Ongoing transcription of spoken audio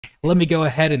let me go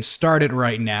ahead and start it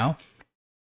right now.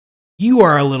 You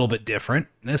are a little bit different.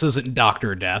 This isn't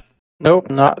Dr. Death. Nope,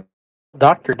 not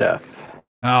Dr. Death.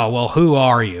 Oh, well, who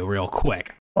are you, real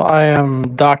quick? Well, I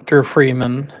am Dr.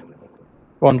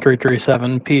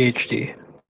 Freeman1337, PhD.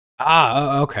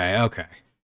 Okay.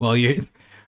 Well, you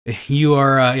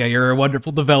are yeah, you're a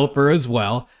wonderful developer as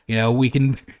well. You know, we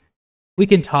can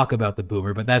talk about the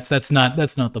boomer, but that's not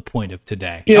the point of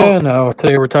today. Yeah, no,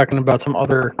 today we're talking about some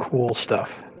other cool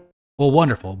stuff. Well,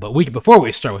 wonderful. But before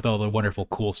we start with all the wonderful,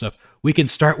 cool stuff, we can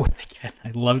start with, again,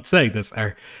 I love saying this,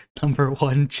 our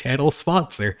 #1 channel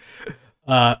sponsor,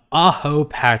 Aho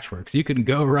Patchworks. You can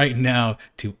go right now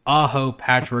to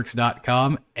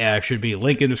ahopatchworks.com. Should be a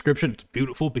link in the description. It's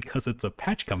beautiful because it's a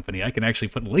patch company. I can actually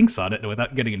put links on it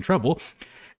without getting in trouble.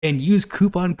 And use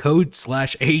coupon code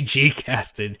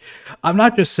 /AGcasted. I'm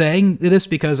not just saying this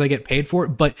because I get paid for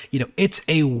it, but, you know, it's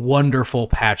a wonderful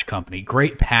patch company.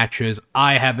 Great patches.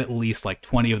 I have at least like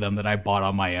 20 of them that I bought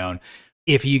on my own.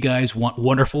 If you guys want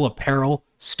wonderful apparel,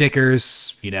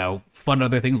 stickers, you know, fun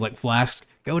other things like flasks,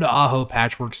 go to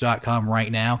ahopatchworks.com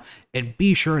right now and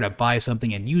be sure to buy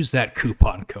something and use that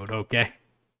coupon code, okay?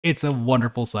 It's a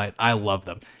wonderful site. I love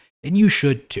them. And you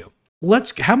should too.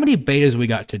 How many betas we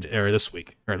got this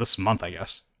week, or this month, I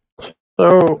guess?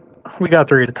 So, we got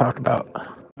 3 to talk about.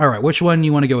 All right, which one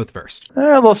you want to go with first?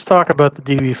 Let's talk about the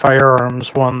DB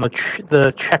Firearms one,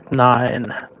 the Czech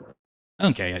 9.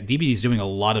 Okay, yeah, DB's doing a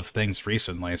lot of things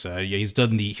recently. So yeah, he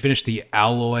finished the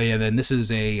Alloy, and then this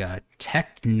is a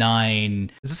Tech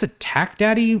 9. Is this a Tac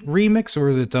Daddy remix, or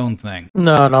is it its own thing?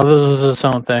 No, this is its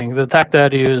own thing. The Tac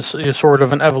Daddy is sort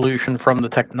of an evolution from the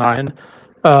Tech 9.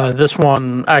 This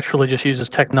one actually just uses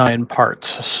Tech 9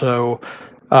 parts. So,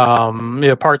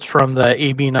 parts from the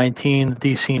AB19,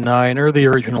 the DC9, or the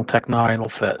original Tech 9 will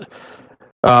fit.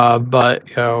 But,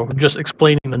 you know, just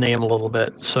explaining the name a little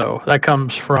bit. So that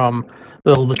comes from,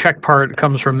 the Czech part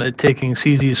comes from it taking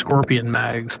CZ Scorpion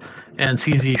mags and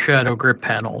CZ Shadow grip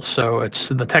panels. So it's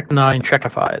the Tech 9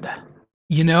 Czechified.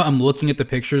 You know, I'm looking at the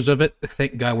pictures of it.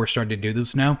 Thank God we're starting to do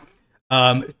this now.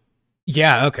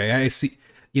 Yeah, okay, I see.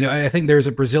 You know, I think there's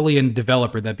a Brazilian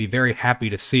developer that'd be very happy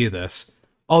to see this.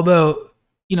 Although,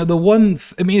 you know,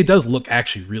 I mean, it does look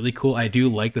actually really cool. I do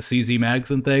like the CZ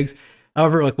mags and things.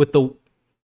 However, like with the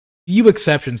few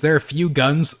exceptions, there are a few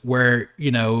guns where, you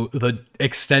know, the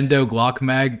Extendo Glock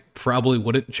mag probably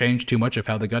wouldn't change too much of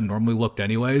how the gun normally looked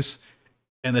anyways.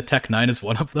 And the Tech 9 is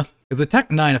one of them. Because the Tech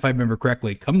 9, if I remember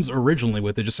correctly, comes originally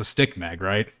with just a stick mag,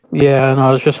 right? Yeah,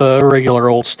 no, it's just a regular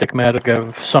old stick mag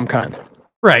of some kind.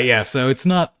 Right, yeah, so it's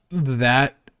not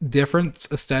that different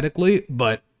aesthetically,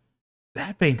 but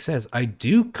that being said, I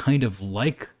do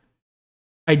like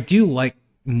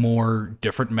more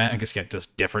different I guess, yeah,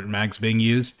 just different mags being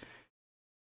used.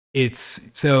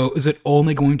 So is it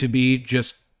only going to be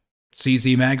just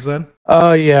CZ mags then?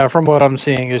 Yeah, from what I'm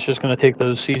seeing, it's just going to take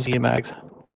those CZ mags.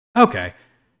 Okay.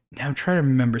 Now I'm trying to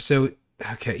remember. So,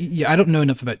 okay, yeah, I don't know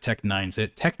enough about Tech 9. So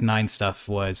Tech 9 stuff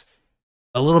was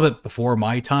a little bit before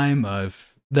my time.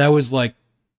 That was like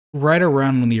right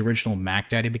around when the original Mac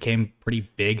Daddy became pretty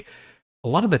big. A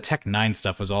lot of the Tech 9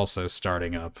 stuff was also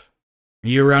starting up. Are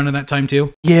you around in that time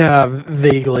too? Yeah,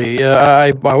 vaguely.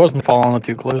 I wasn't following it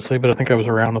too closely, but I think I was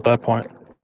around at that point.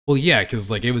 Well, yeah,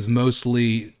 because like it was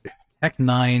mostly Tech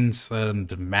 9s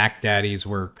and Mac Daddies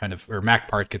were or Mac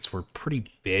part kits were pretty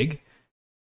big.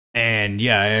 And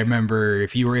yeah, I remember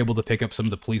if you were able to pick up some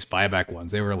of the police buyback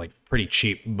ones, they were like pretty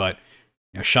cheap, but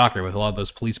you know, shocker with a lot of those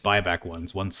police buyback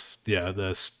ones. Once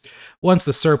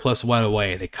the surplus went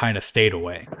away, they kind of stayed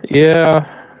away.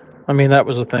 Yeah, I mean that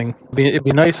was a thing. It'd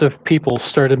be nice if people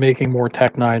started making more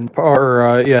Tech 9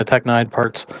 Tech 9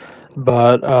 parts,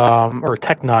 but or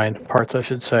Tech 9 parts, I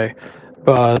should say.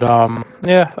 But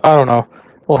yeah, I don't know.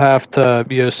 We'll have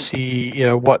to see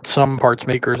what some parts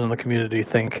makers in the community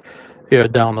think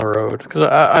down the road, because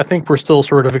I think we're still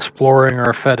sort of exploring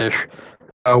our fetish.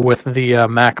 With the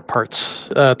Mac parts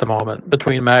at the moment,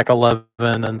 between Mac 11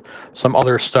 and some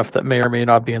other stuff that may or may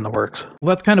not be in the works. Well,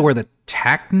 that's kind of where the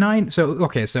Tac 9... So,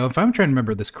 okay, so if I'm trying to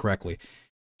remember this correctly,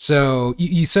 so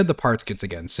you said the parts kits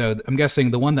again, so I'm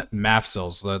guessing the one that MAF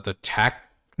sells, the Tac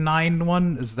 9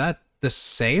 one, is that the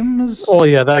same as... Oh,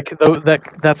 yeah,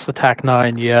 that's the Tac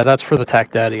 9, yeah, that's for the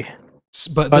Tac Daddy.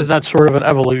 But that's sort of an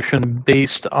evolution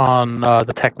based on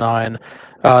the Tech 9.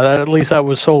 At least that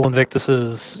was Sol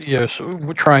Invictus's,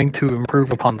 trying to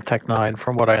improve upon the Tech 9,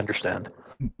 from what I understand.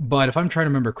 But if I'm trying to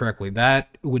remember correctly, that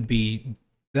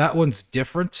one's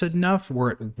different enough where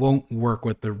it won't work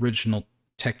with the original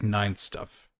Tech 9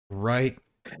 stuff, right?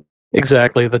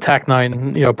 Exactly. The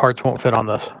TAC9, parts won't fit on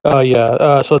this.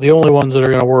 So the only ones that are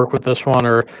going to work with this one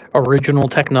are original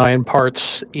TAC9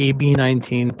 parts,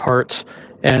 AB19 parts,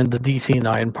 and the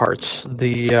DC9 parts.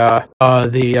 The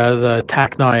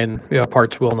TAC9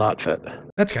 parts will not fit.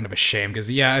 That's kind of a shame because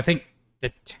I think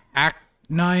the TAC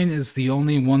 9 is the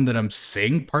only one that I'm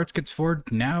seeing parts gets for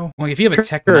now. Like if you have a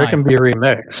Tech 9, it can be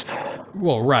remixed.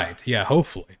 Well, right, yeah,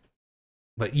 hopefully.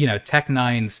 But Tech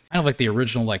 9's kind of like the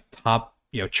original like top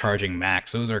charging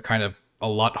max. Those are kind of a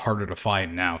lot harder to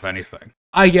find now, if anything.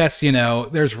 I guess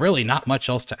there's really not much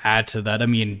else to add to that. I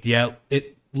mean, yeah,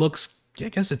 it looks. I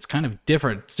guess it's kind of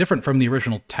different. It's different from the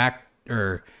original Tech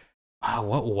or.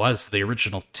 What was the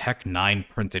original Tech 9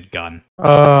 printed gun?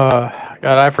 God,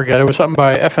 I forget. It was something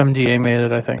by FMDA made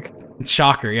it, I think.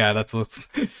 Shocker, yeah, that's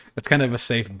kind of a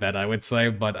safe bet, I would say.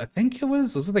 But I think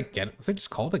was it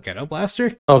just called a Ghetto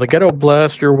Blaster? Oh, the Ghetto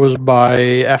Blaster was by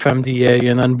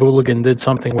FMDA, and then Booligan did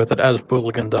something with it, as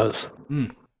Booligan does.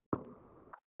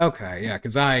 Okay, yeah,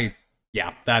 because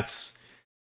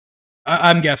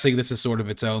I'm guessing this is sort of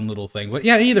its own little thing. But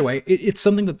yeah, either way, it's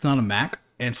something that's not a Mac.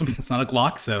 And something that's not a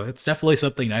Glock, so it's definitely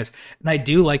something nice. And I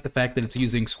do like the fact that it's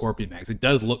using Scorpion mags. It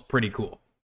does look pretty cool.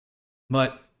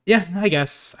 But, yeah, I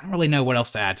guess. I don't really know what else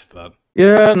to add to that.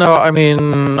 Yeah, no, I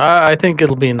mean, I think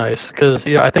it'll be nice, because,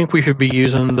 I think we should be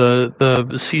using the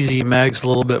CZ mags a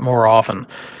little bit more often.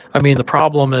 I mean, the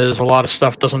problem is a lot of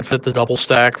stuff doesn't fit the double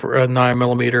stack for a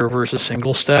 9mm versus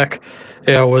single stack,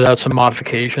 without some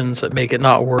modifications that make it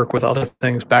not work with other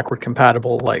things backward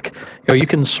compatible. Like, you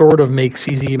can sort of make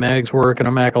CZ mags work in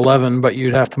a Mac 11, but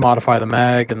you'd have to modify the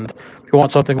mag, and if you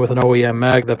want something with an OEM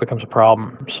mag, that becomes a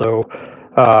problem. So,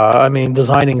 I mean,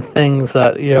 designing things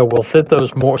that will fit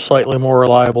those slightly more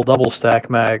reliable double stack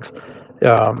mags.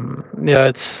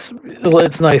 It's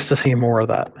nice to see more of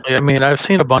that. I mean, I've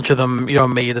seen a bunch of them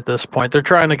made at this point. They're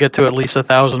trying to get to at least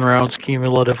 1,000 rounds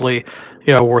cumulatively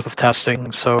worth of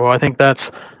testing. So I think that's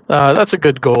a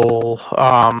good goal.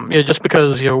 Just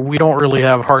because we don't really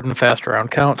have hard and fast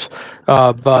round counts,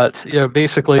 but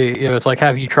basically it's like,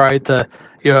 have you tried to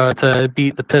to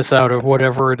beat the piss out of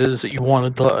whatever it is that you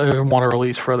want to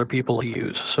release for other people to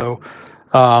use. So,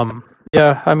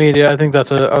 I think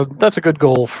that's a good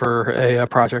goal for a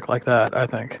project like that.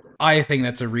 I think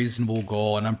that's a reasonable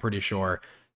goal, and I'm pretty sure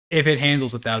if it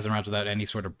handles 1,000 rounds without any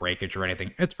sort of breakage or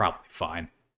anything, it's probably fine.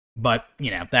 But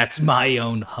that's my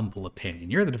own humble opinion.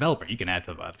 You're the developer; you can add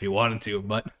to that if you wanted to.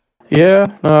 But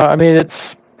I mean,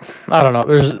 it's. I don't know.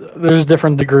 There's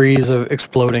different degrees of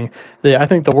exploding. I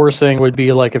think the worst thing would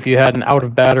be like if you had an out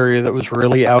of battery that was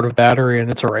really out of battery and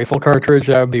it's a rifle cartridge.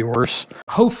 That would be worse.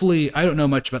 Hopefully, I don't know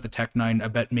much about the Tech 9. I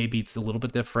bet maybe it's a little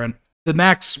bit different. The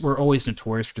Macs were always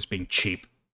notorious for just being cheap.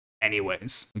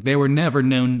 Anyways, they were never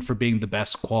known for being the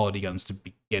best quality guns to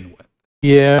begin with.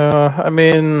 Yeah, I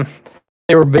mean,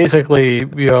 they were basically,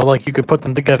 like you could put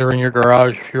them together in your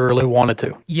garage if you really wanted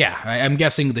to. Yeah, I'm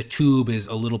guessing the tube is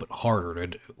a little bit harder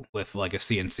to do with like a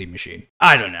CNC machine.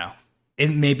 I don't know.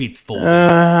 Maybe it's full.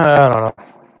 I don't know.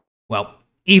 Well,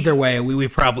 either way, we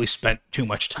probably spent too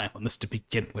much time on this to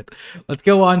begin with. Let's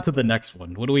go on to the next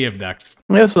one. What do we have next?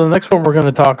 Yeah, so the next one we're going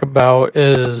to talk about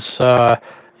is,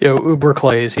 Uber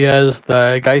Clays. He has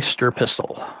the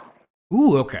Geisterpistole.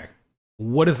 Ooh, okay.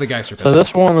 What is the Geisterpistole? So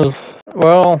this one is,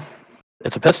 well,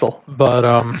 it's a pistol, but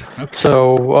okay.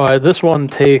 So this one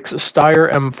takes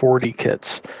Steyr M40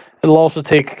 kits. It'll also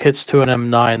take kits to an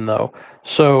M9 though.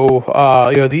 So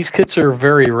these kits are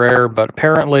very rare, but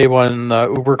apparently when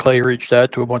Uber Clay reached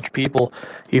out to a bunch of people,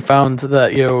 he found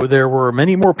that there were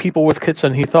many more people with kits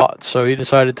than he thought. So he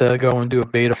decided to go and do a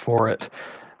beta for it.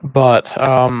 But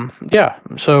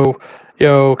so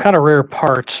kind of rare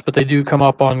parts, but they do come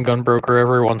up on Gunbroker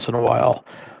every once in a while.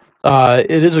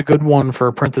 It is a good one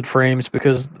for printed frames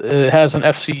because it has an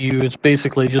FCU. It's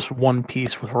basically just one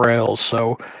piece with rails.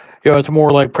 So, it's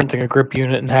more like printing a grip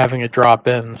unit and having it drop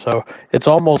in. So it's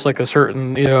almost like a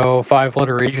certain,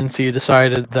 5-letter agency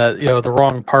decided that, the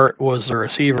wrong part was the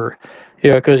receiver.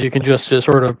 Because you can just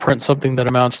sort of print something that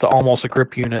amounts to almost a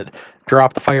grip unit,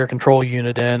 drop the fire control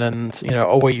unit in, and,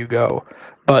 away you go.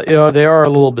 But, they are a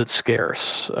little bit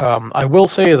scarce. I will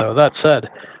say, though, that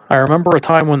said, I remember a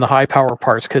time when the high power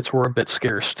parts kits were a bit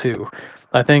scarce too.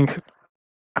 I think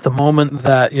at the moment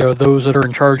that those that are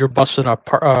in charge of busting up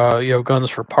guns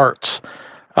for parts,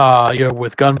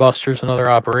 with gunbusters and other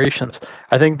operations,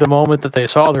 I think the moment that they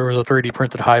saw there was a 3D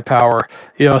printed high power,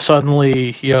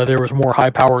 suddenly there was more high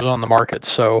powers on the market.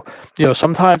 So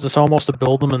sometimes it's almost to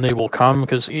build them and they will come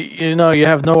because you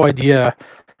have no idea.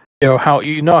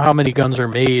 How many guns are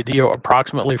made,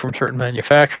 approximately from certain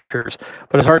manufacturers,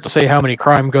 but it's hard to say how many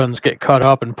crime guns get cut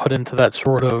up and put into that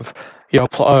sort of,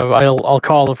 I'll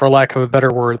call it, for lack of a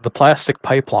better word, the plastic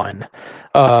pipeline.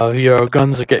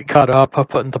 Guns that get cut up,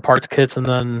 put into parts kits, and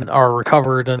then are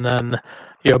recovered, and then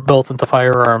built into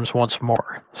firearms once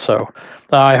more. So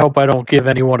I hope I don't give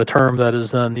anyone a term that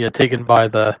is then taken by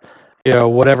the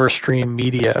whatever stream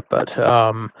media, but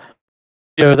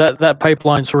that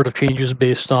pipeline sort of changes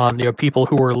based on people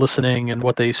who are listening and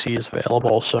what they see is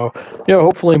available. So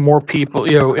hopefully more people,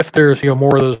 if there's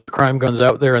more of those crime guns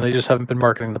out there and they just haven't been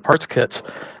marketing the parts kits,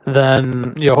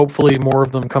 then hopefully more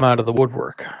of them come out of the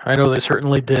woodwork. I know they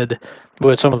certainly did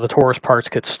with some of the Taurus parts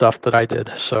kit stuff that I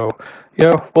did. So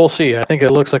we'll see. I think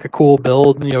it looks like a cool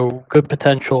build. Good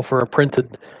potential for a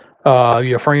printed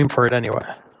frame for it anyway.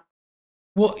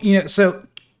 Well, so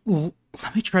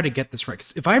let me try to get this right.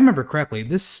 'Cause if I remember correctly,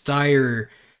 this Steyr,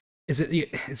 is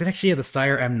it actually the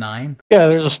Steyr M9? Yeah,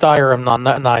 there's a Steyr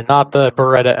M9, not the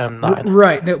Beretta M9.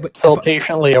 Right. No, but still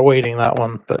patiently awaiting that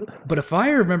one. But if I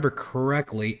remember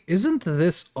correctly, isn't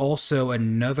this also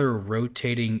another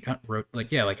rotating,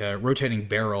 like a rotating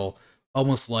barrel,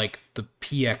 almost like the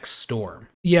PX Storm?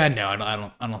 Yeah, no,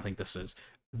 I don't think this is.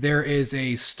 There is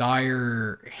a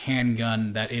Steyr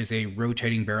handgun that is a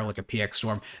rotating barrel like a PX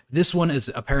Storm. This one is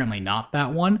apparently not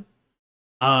that one.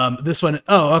 This one,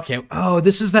 oh, okay. Oh,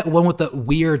 this is that one with the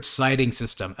weird sighting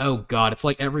system. Oh god, it's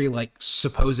like every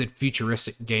supposed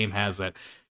futuristic game has it,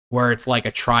 where it's like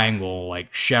a triangle,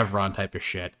 like chevron type of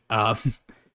shit.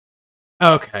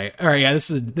 Okay, all right, yeah, this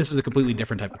is a completely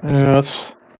different type of pistol.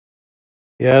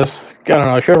 Yes, I don't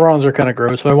know. Chevrons are kind of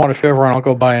gross. If I want a chevron, I'll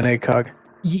go buy an ACOG.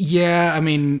 Yeah, I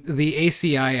mean, the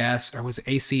ACIS, or was it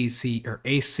ACC, or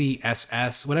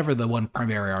ACSS, whatever the one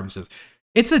primary arms is,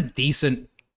 it's a decent,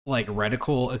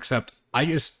 reticle, except I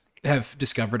just have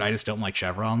discovered I just don't like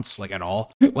chevrons, at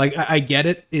all. I get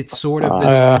it. It's sort of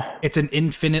this, it's an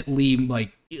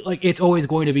infinitely, it's always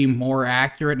going to be more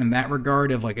accurate in that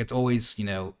regard of, it's always,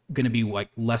 going to be,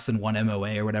 less than 1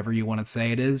 MOA or whatever you want to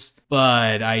say it is.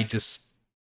 But I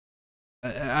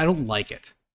don't like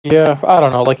it. Yeah, I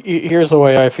don't know. Here's the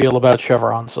way I feel about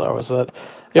chevrons, though, is that,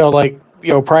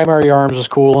 primary arms is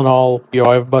cool and all.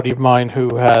 I have a buddy of mine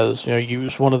who has,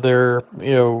 used one of their,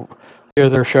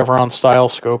 their chevron style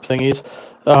scope thingies.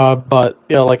 But,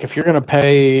 if you're going to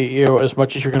pay, as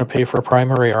much as you're going to pay for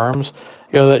primary arms,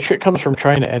 that shit comes from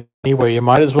China anyway. You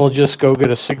might as well just go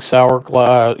get a Sig Sauer,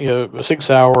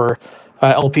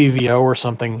 LPVO or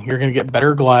something. You're going to get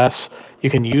better glass.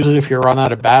 You can use it if you run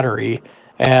out of battery.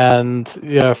 And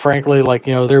frankly,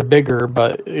 they're bigger,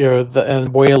 but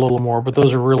and weigh a little more. But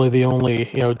those are really the only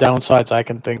downsides I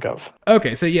can think of.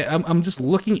 Okay, so yeah, I'm just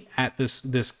looking at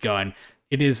this gun.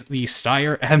 It is the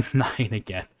Steyr M9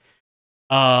 again.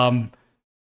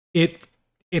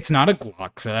 It's not a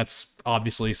Glock, so that's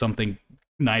obviously something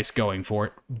nice going for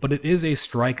it. But it is a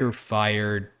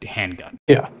striker-fired handgun.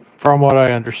 Yeah, from what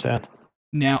I understand.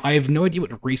 Now I have no idea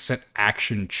what reset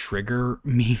action trigger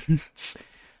means.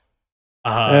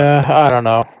 I don't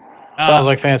know. Sounds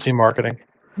like fancy marketing.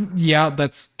 Yeah,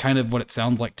 that's kind of what it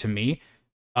sounds like to me.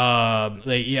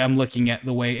 Yeah, I'm looking at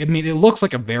the way. I mean, it looks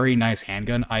like a very nice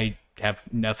handgun. I have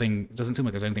nothing. It doesn't seem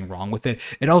like there's anything wrong with it.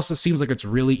 It also seems like it's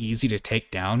really easy to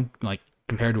take down,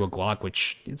 compared to a Glock,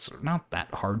 which it's not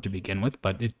that hard to begin with.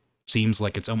 But it seems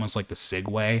like it's almost like the SIG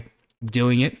way of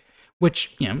doing it,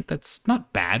 which that's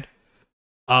not bad.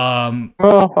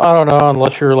 Well, I don't know,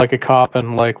 unless you're a cop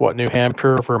in New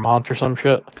Hampshire or Vermont or some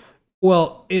shit.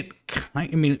 Well, it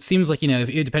seems like,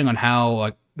 depending on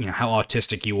how, how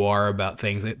autistic you are about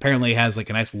things, it apparently has a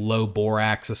nice low bore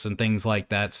axis and things like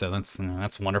that. So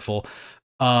that's wonderful.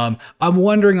 I'm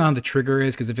wondering on the trigger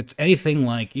is, because if it's anything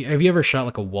have you ever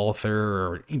shot a Walther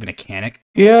or even a Canik?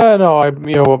 Yeah, no,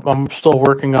 I'm still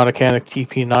working on a Canik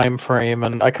TP9 frame,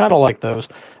 and I kind of like those.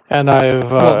 And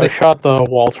I've shot the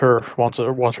Walther once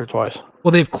or twice.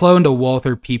 Well, they've cloned a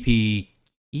Walther PP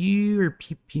or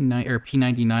PP9 or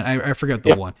P99. I forgot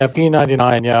the one. Yeah,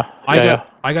 P99. Yeah.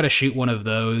 I got to shoot one of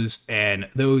those, and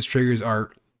those triggers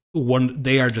are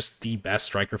they are just the best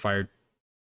striker fired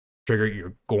trigger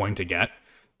you're going to get.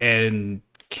 And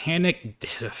Canik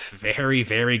did a very,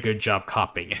 very good job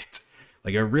copying it.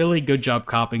 A really good job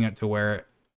copying it to where,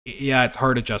 yeah, it's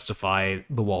hard to justify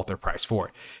the Walther price for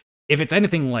it. If it's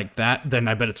anything like that, then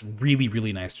I bet it's really,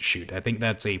 really nice to shoot. I think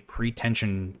that's a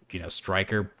pre-tension,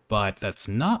 striker, but that's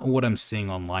not what I'm seeing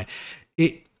online.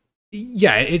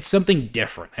 It's something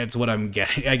different. That's what I'm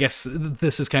getting. I guess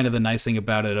this is kind of the nice thing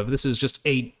about it. This is just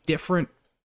a different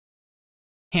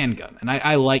handgun, and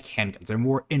I like handguns. They're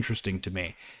more interesting to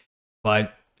me.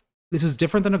 But this is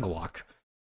different than a Glock.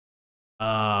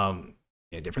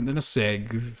 Different than a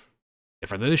SIG.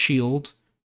 Different than a Shield.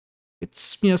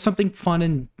 It's, something fun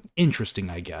and interesting,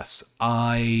 I guess.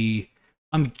 I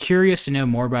I'm curious to know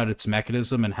more about its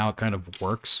mechanism and how it kind of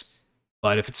works.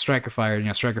 But if it's striker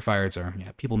fired, striker fires are,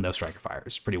 people know striker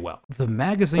fires pretty well. The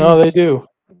magazines. Oh, they do.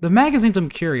 The magazines, I'm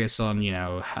curious on,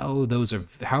 how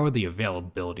are the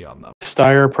availability on them?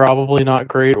 Steyr probably not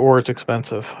great, or it's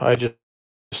expensive. I just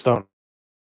don't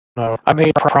know. I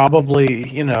mean, probably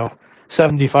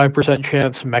 75%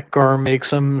 chance Mechgar makes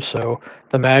them, so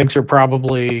the mags are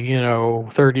probably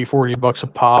 30-40 bucks a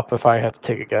pop if I had to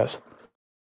take a guess.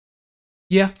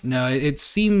 Yeah, no, it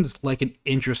seems like an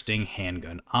interesting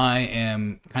handgun. I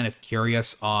am kind of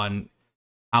curious on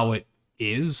how it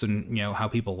is and how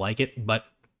people like it, but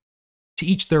to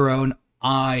each their own.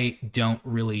 I don't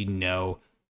really know.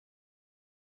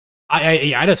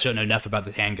 I just don't know enough about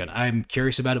the handgun. I'm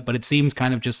curious about it, but it seems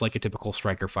kind of just like a typical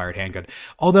striker-fired handgun.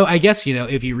 Although I guess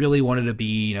if you really wanted to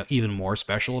be even more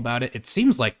special about it, it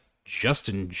seems like just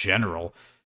in general,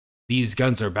 these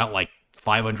guns are about like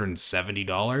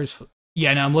 $570.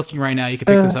 Yeah, no, I'm looking right now. You can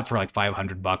pick this up for like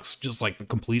 $500, just like the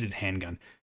completed handgun.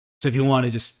 So if you want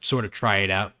to just sort of try it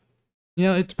out,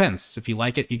 it depends. If you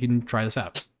like it, you can try this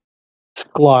out. It's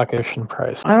Glockish in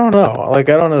price. I don't know. I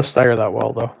don't know Steyr that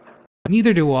well, though.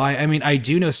 Neither do I. I mean, I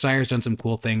do know Steyr's done some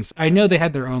cool things. I know they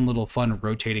had their own little fun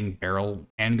rotating barrel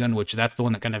handgun, which that's the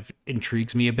one that kind of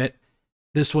intrigues me a bit.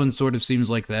 This one sort of seems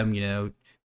like them,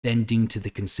 bending to the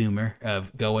consumer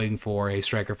of going for a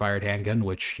striker-fired handgun,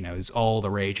 which, is all the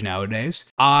rage nowadays.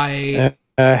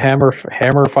 Hammer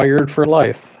fired for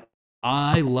life.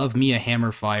 I love me a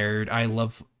hammer fired. I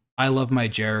love my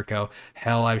Jericho.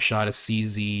 Hell, I've shot a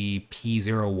CZ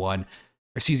P01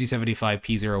 or CZ75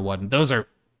 P01. Those are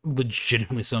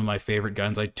legitimately some of my favorite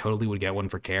guns. I totally would get one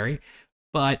for carry.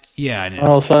 But yeah, no.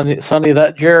 Oh, Sonny,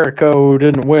 that Jericho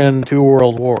didn't win 2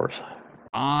 world wars.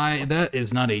 That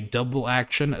is not a double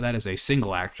action. That is a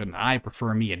single action. I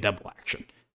prefer me a double action.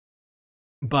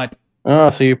 But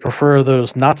so you prefer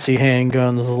those Nazi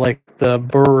handguns like the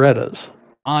Berettas?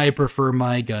 I prefer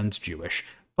my guns Jewish.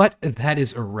 But that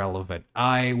is irrelevant.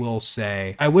 I will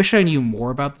say, I wish I knew more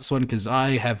about this one because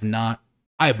I have not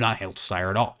handled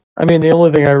Steyr at all. I mean, the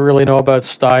only thing I really know about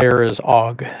Steyr is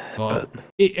AUG. Well,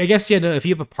 I guess, if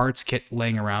you have a parts kit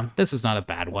laying around, this is not a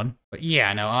bad one. But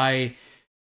yeah, no,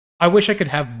 I wish I could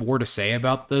have more to say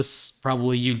about this.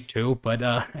 Probably you too, but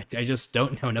I just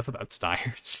don't know enough about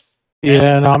Steyrs.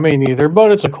 Yeah, no, me neither,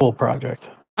 but it's a cool project.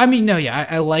 I mean, no, yeah,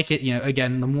 I like it.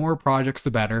 Again, the more projects,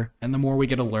 the better, and the more we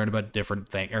get to learn about different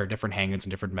handguns and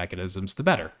different mechanisms, the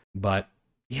better. But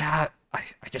yeah, I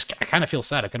kind of feel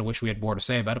sad. I kind of wish we had more to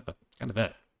say about it, but that's kind of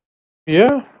it.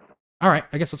 Yeah. All right,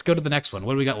 I guess let's go to the next one.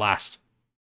 What do we got last?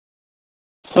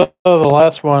 So the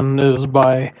last one is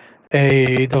by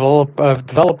a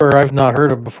developer I've not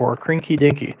heard of before, Krinky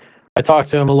Dinky. I talked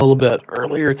to him a little bit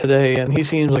earlier today, and he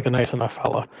seems like a nice enough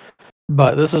fella.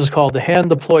 But this is called the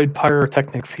hand-deployed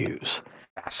Pyrotechnic fuse.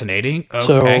 Fascinating.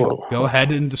 Okay, so, go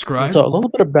ahead and describe. So a little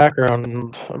bit of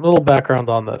background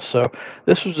on this. So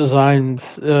this was designed.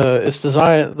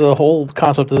 The whole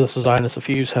concept of this design is the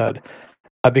Fusehead,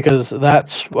 because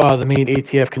that's the main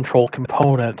ATF control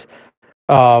component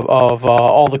of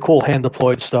all the cool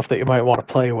hand-deployed stuff that you might want to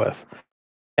play with.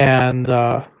 And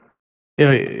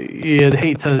you'd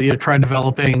hate to try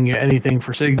developing anything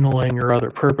for signaling or other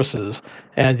purposes,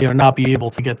 and not be able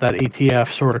to get that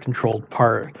ATF sort of controlled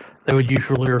part that would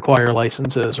usually require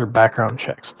licenses or background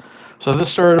checks. So this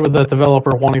started with the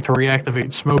developer wanting to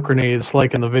reactivate smoke grenades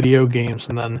like in the video games,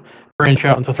 and then branch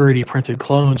out into 3D printed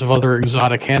clones of other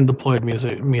exotic hand-deployed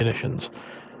munitions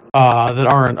that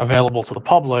aren't available to the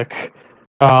public,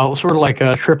 sort of like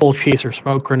a triple chaser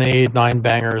smoke grenade, 9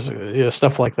 bangers,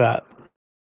 stuff like that.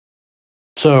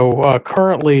 So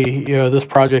currently, this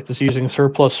project is using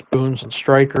surplus spoons and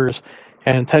strikers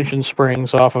and tension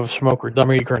springs off of smoke or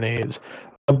dummy grenades.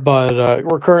 But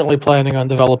we're currently planning on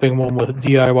developing one with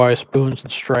DIY spoons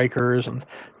and strikers and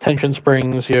tension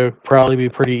springs. Probably be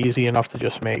pretty easy enough to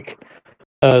just make,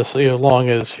 as long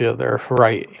as they're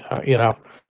right.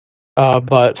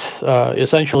 But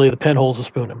essentially, the pin holds the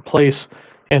spoon in place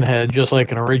and had just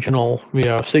like an original,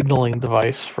 signaling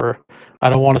device for. I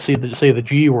don't want to say the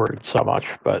G word so much,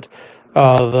 but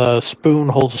the spoon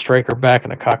holds the striker back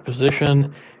in a cocked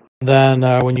position. Then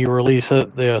when you release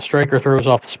it, the striker throws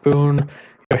off the spoon,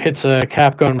 hits a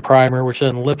cap gun primer, which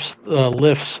then lifts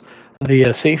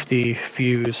the safety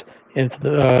fuse into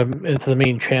the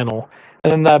main channel,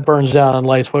 and then that burns down and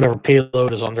lights whatever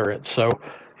payload is under it. So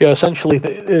essentially,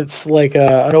 it's like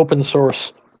an open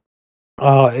source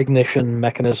ignition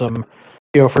mechanism,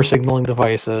 for signaling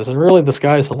devices. And really, the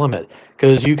sky's the limit,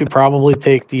 because you could probably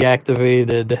take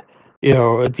deactivated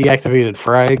deactivated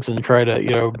frags and try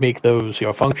to make those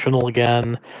functional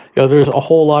again. There's a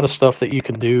whole lot of stuff that you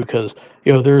can do because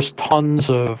there's tons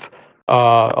of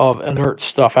inert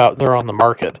stuff out there on the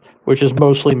market, which is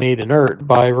mostly made inert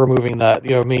by removing that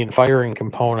main firing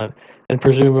component and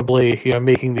presumably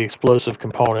making the explosive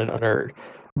component inert.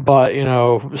 But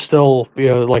still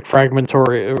like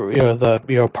fragmentary,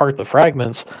 the part that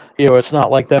fragments, it's not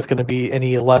like that's going to be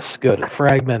any less good at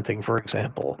fragmenting, for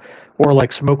example, or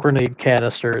like smoke grenade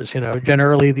canisters.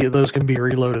 Generally those can be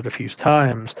reloaded a few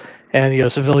times,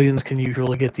 and civilians can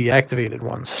usually get deactivated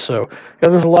ones. So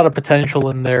there's a lot of potential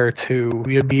in there to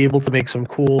be able to make some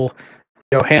cool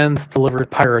hand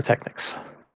delivered pyrotechnics.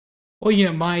 Well,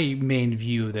 my main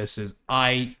view of this is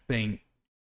I think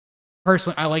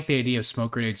personally I like the idea of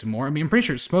smoke grenades more. I mean, I'm pretty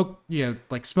sure smoke,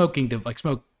 like smoke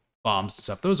bombs and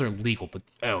stuff, those are legal to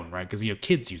own, right? Because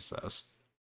kids use those.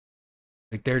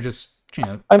 Like they're just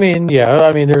I mean,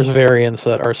 there's variants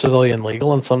that are civilian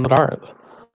legal and some that aren't.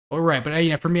 Well, right,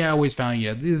 but for me, I always found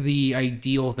the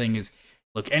ideal thing is,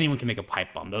 look, anyone can make a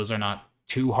pipe bomb. Those are not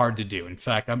too hard to do. In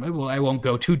fact, I won't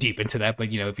go too deep into that,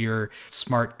 but if you're a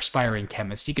smart, aspiring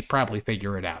chemist, you could probably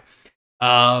figure it out.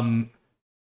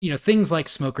 Things like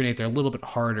smoke grenades are a little bit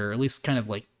harder, at least kind of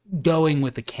like going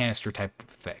with the canister type of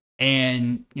thing.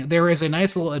 And there is a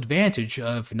nice little advantage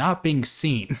of not being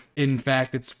seen. In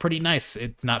fact, it's pretty nice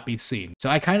it's not be seen. So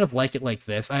I kind of like it like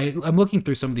this. I'm looking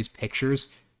through some of these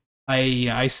pictures.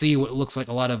 I see what looks like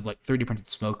a lot of like 3D printed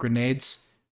smoke grenades,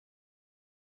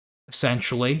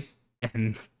 essentially.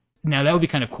 And now that would be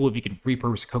kind of cool if you could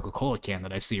repurpose a Coca-Cola can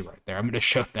that I see right there. I'm going to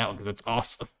show that one because it's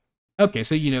awesome. Okay,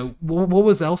 so what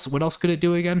was else? What else could it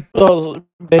do again? Well,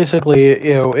 basically,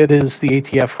 it is the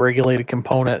ATF regulated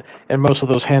component in most of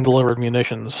those hand delivered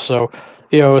munitions. So,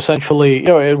 essentially,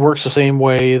 it works the same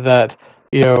way that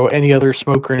any other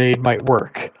smoke grenade might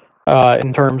work.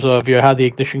 In terms of how the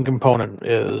ignition component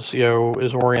is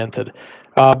oriented,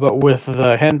 but with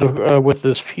the with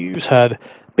this Fusehead,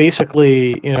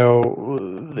 basically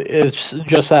it's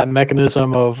just that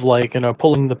mechanism of like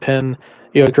pulling the pin,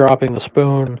 dropping the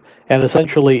spoon, and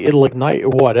essentially it'll ignite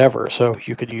whatever. So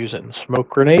you could use it in smoke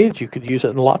grenades, you could use it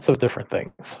in lots of different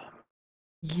things.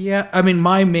 Yeah, I mean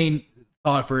my main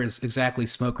thought for is exactly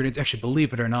smoke grenades. Actually,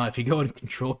 believe it or not, if you go and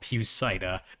control Pew's site,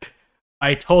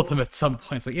 I told them at some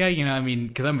point, it's like, yeah, I mean,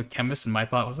 because I'm a chemist, and my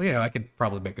thought was, I could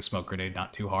probably make a smoke grenade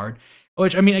not too hard.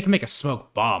 Which, I mean, I can make a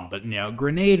smoke bomb, but,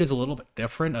 grenade is a little bit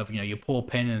different of, you pull a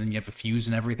pin and then you have a fuse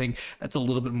and everything. That's a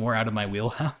little bit more out of my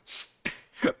wheelhouse.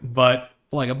 But,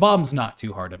 like, a bomb's not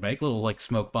too hard to make. A little, like,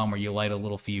 smoke bomb where you light a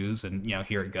little fuse and,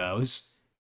 here it goes.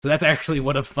 So that's actually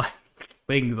one of my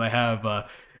things I have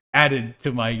added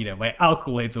to my, my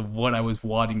accolades of what I was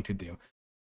wanting to do.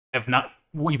 I've not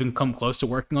even come close to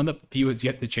working on that. Pew has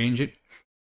yet to change it.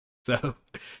 So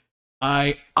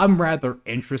I'm rather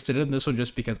interested in this one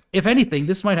just because, if anything,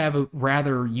 this might have a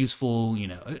rather useful,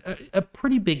 a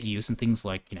pretty big use in things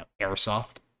like,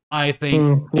 airsoft. I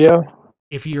think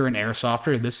if you're an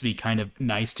airsofter, this would be kind of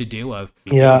nice to do. I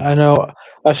know.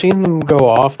 I've seen them go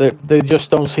off. They just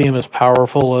don't seem as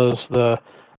powerful as the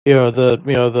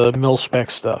mil spec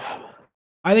stuff.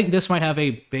 I think this might have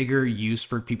a bigger use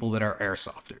for people that are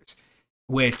airsofters.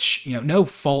 Which, no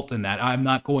fault in that. I'm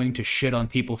not going to shit on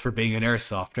people for being an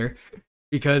airsofter.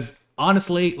 Because,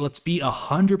 honestly, let's be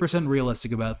 100%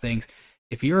 realistic about things.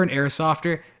 If you're an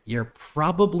airsofter, you're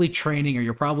probably training or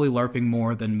you're probably LARPing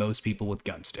more than most people with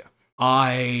guns do.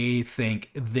 I think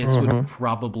this would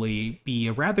probably be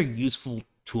a rather useful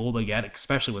tool to get,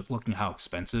 especially with looking how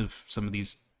expensive some of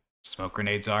these smoke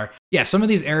grenades are. Yeah, some of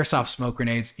these airsoft smoke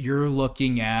grenades, you're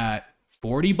looking at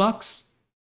 $40.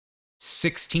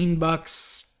 $16,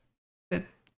 $17,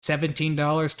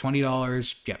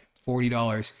 $20, yeah,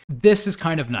 $40. This is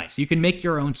kind of nice. You can make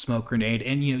your own smoke grenade,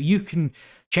 and you can.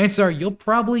 Chances are you'll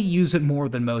probably use it more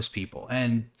than most people.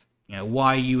 And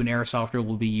why you an airsofter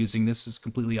will be using this is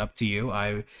completely up to you.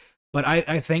 But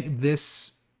I think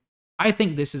this. I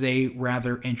think this is a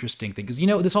rather interesting thing because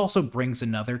this also brings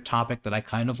another topic that I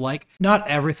kind of like. Not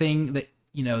everything that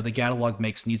the catalog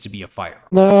makes needs to be a firearm.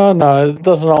 No, it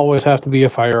doesn't always have to be a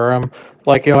firearm.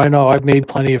 Like, I know I've made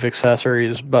plenty of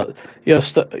accessories, but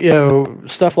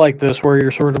stuff like this where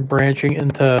you're sort of branching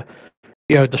into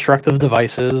destructive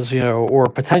devices, or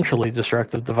potentially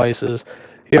destructive devices.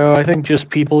 I think just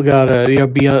people gotta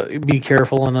be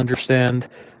careful and understand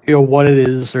what it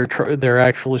is they're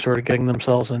actually sort of getting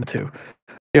themselves into.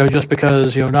 Just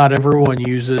because not everyone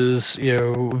uses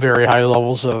very high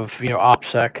levels of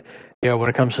OPSEC when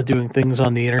it comes to doing things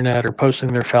on the internet or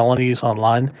posting their felonies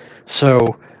online. So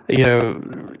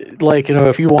like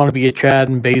if you want to be a Chad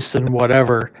and based in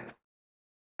whatever,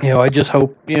 I just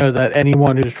hope, that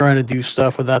anyone who's trying to do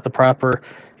stuff without the proper,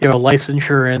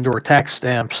 licensure and or tax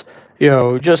stamps,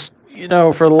 just,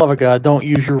 for the love of God, don't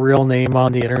use your real name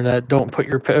on the internet. Don't put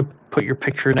your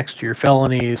picture next to your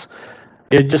felonies.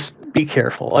 Just be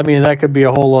careful. I mean, that could be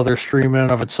a whole other stream in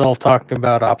and of itself talking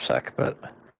about OPSEC, but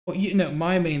Well,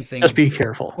 my main thing. just be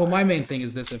careful. Well, my main thing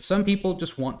is this: if some people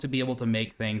just want to be able to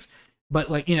make things, but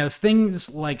like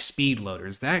things like speed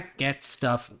loaders that get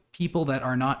stuff people that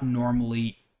are not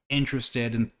normally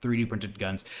interested in 3D printed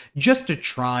guns just to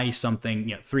try something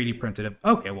 3D printed.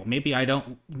 Okay, well maybe I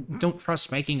don't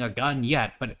trust making a gun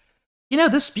yet, but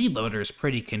this speed loader is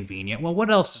pretty convenient. Well, what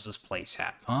else does this place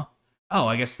have, huh? Oh,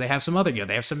 I guess they have some other,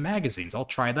 they have some magazines. I'll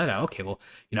try that out. Okay, well,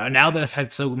 now that I've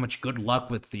had so much good luck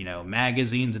with,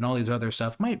 magazines and all these other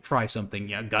stuff, might try something,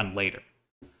 gun later.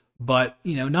 But,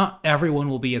 not everyone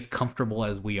will be as comfortable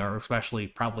as we are, especially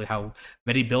probably how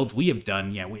many builds we have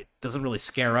done. It doesn't really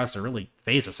scare us or really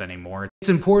faze us anymore. It's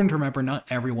important to remember not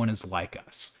everyone is like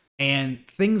us. And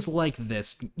things like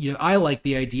this, I like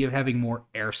the idea of having more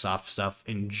airsoft stuff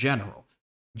in general.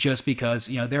 Just because,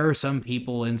 there are some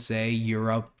people in, say,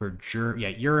 Europe or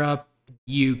Europe,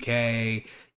 UK,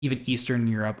 even Eastern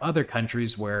Europe, other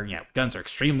countries where, guns are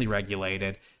extremely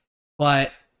regulated,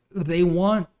 but they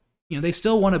want, they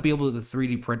still want to be able to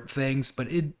 3D print things, but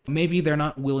maybe they're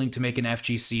not willing to make an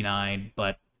FGC9,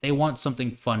 but they want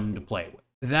something fun to play with.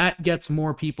 That gets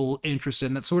more people interested,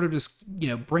 and that sort of just,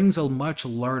 brings a much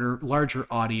larger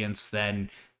audience than,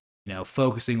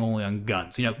 focusing only on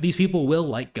guns. These people will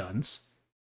like guns.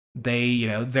 They,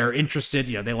 they're interested,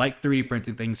 they like 3D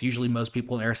printing things. Usually most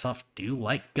people in airsoft do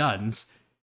like guns,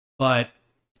 but,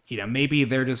 maybe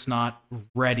they're just not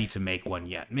ready to make one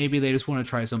yet. Maybe they just want to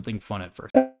try something fun at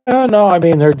first. No, I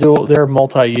mean, they're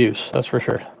multi-use, that's for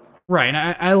sure. Right, and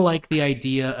I like the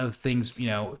idea of things,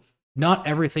 not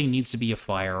everything needs to be a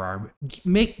firearm.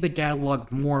 Make the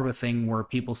catalog more of a thing where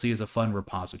people see as a fun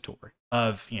repository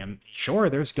of, sure,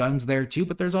 there's guns there too,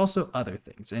 but there's also other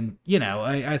things. And,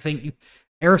 I think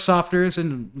airsofters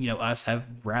and, us have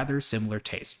rather similar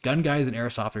tastes. Gun guys and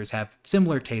airsofters have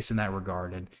similar tastes in that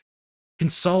regard, and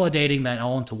consolidating that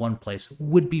all into one place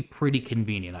would be pretty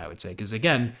convenient, I would say, because,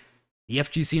 again, the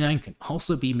FGC9 can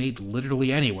also be made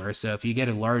literally anywhere, so if you get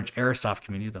a large airsoft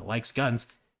community that likes guns,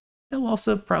 they'll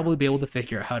also probably be able to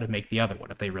figure out how to make the other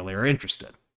one if they really are interested.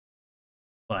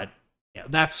 But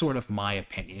that's sort of my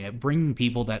opinion. Bringing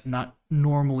people that not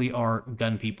normally are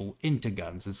gun people into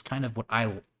guns is kind of what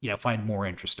I find more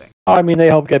interesting. I mean, they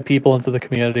help get people into the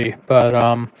community, but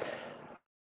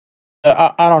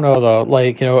I don't know though.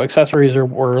 Like, accessories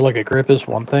or like a grip is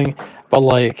one thing, but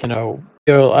like,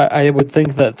 I would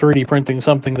think that 3D printing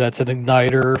something that's an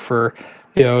igniter for,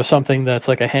 something that's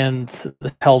like a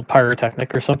handheld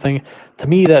pyrotechnic or something, to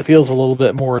me that feels a little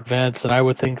bit more advanced, and I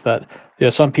would think that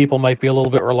some people might be a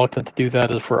little bit reluctant to do that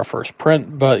as for a first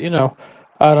print, but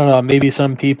I don't know, maybe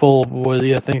some people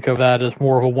would think of that as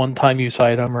more of a one-time use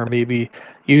item, or maybe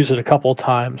use it a couple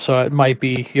times, so it might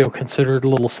be considered a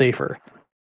little safer.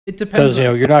 It depends,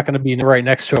 because you're not going to be right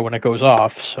next to it when it goes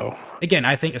off. So again,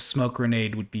 I think a smoke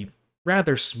grenade would be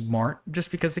rather smart, just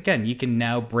because, again, you can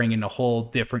now bring in a whole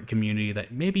different community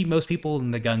that maybe most people in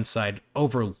the gun side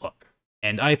overlook.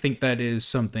 And I think that is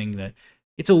something that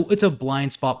it's a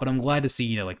blind spot, but I'm glad to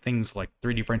see, like things like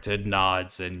 3D printed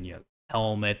nods and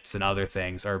helmets and other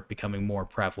things are becoming more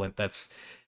prevalent.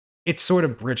 It's sort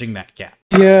of bridging that gap.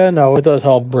 Yeah, no, it does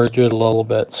help bridge it a little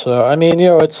bit. So I mean,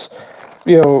 it's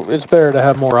better to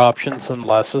have more options than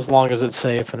less, as long as it's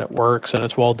safe and it works and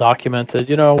it's well documented.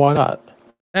 Why not?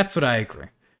 That's what I agree.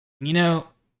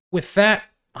 With that,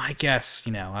 I guess,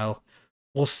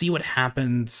 we'll see what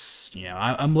happens.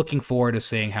 I'm looking forward to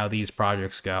seeing how these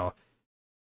projects go.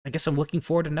 I guess I'm looking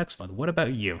forward to next month. What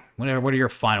about you? What are your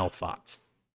final thoughts?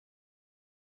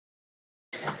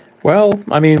 Well,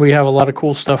 I mean, we have a lot of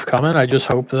cool stuff coming. I just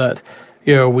hope that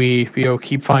we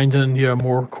keep finding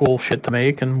more cool shit to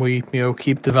make, and we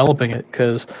keep developing it,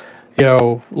 because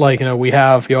we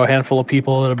have a handful of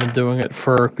people that have been doing it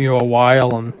for a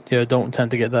while, and don't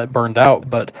tend to get that burned out.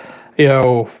 But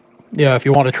if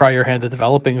you want to try your hand at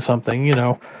developing something,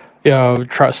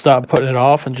 stop putting it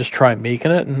off and just try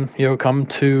making it, and come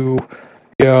to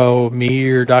me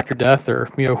or Dr. Death or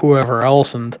whoever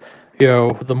else, and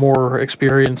the more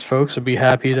experienced folks would be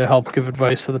happy to help give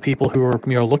advice to the people who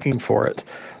are looking for it.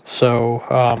 So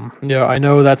I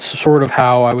know that's sort of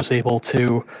how I was able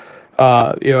to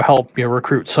help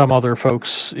recruit some other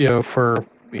folks for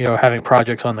having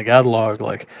projects on the catalog.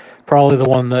 Like, probably the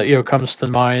one that comes to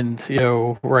mind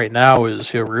right now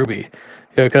is Ruby,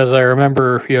 because I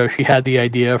remember she had the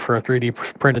idea for a 3D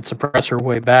printed suppressor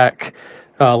way back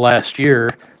last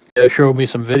year, showed me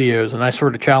some videos, and I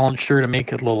sort of challenged her to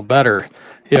make it a little better,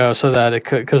 so that it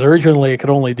could, because originally it could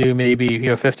only do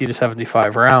maybe 50 to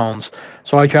 75 rounds.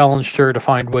 So I challenged her to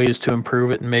find ways to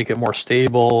improve it and make it more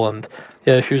stable, and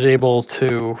she was able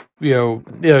to she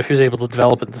was able to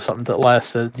develop it into something that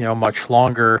lasted much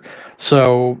longer.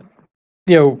 So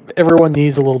everyone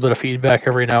needs a little bit of feedback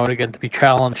every now and again to be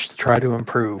challenged to try to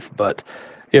improve. But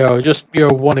just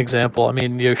one example. I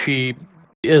mean, she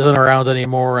isn't around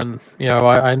anymore, and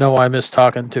I know I miss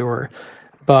talking to her.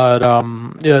 But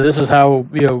this is how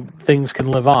things can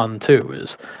live on too.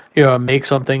 Is make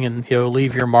something and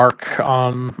leave your mark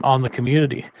on the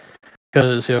community,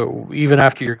 because even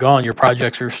after you're gone, your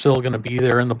projects are still going to be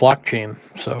there in the blockchain.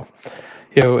 So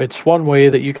it's one way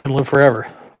that you can live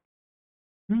forever.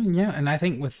 Yeah, and I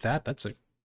think with that, that's a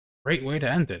great way to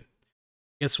end it.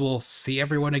 Guess we'll see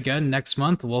everyone again next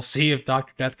month. We'll see if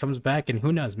Dr. Death comes back, and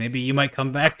who knows, maybe you might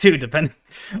come back too, depending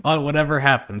on whatever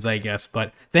happens, I guess.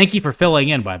 But thank you for filling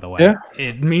in, by the way. Yeah.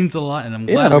 It means a lot, and I'm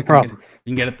glad no we problem.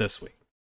 You can get it this week.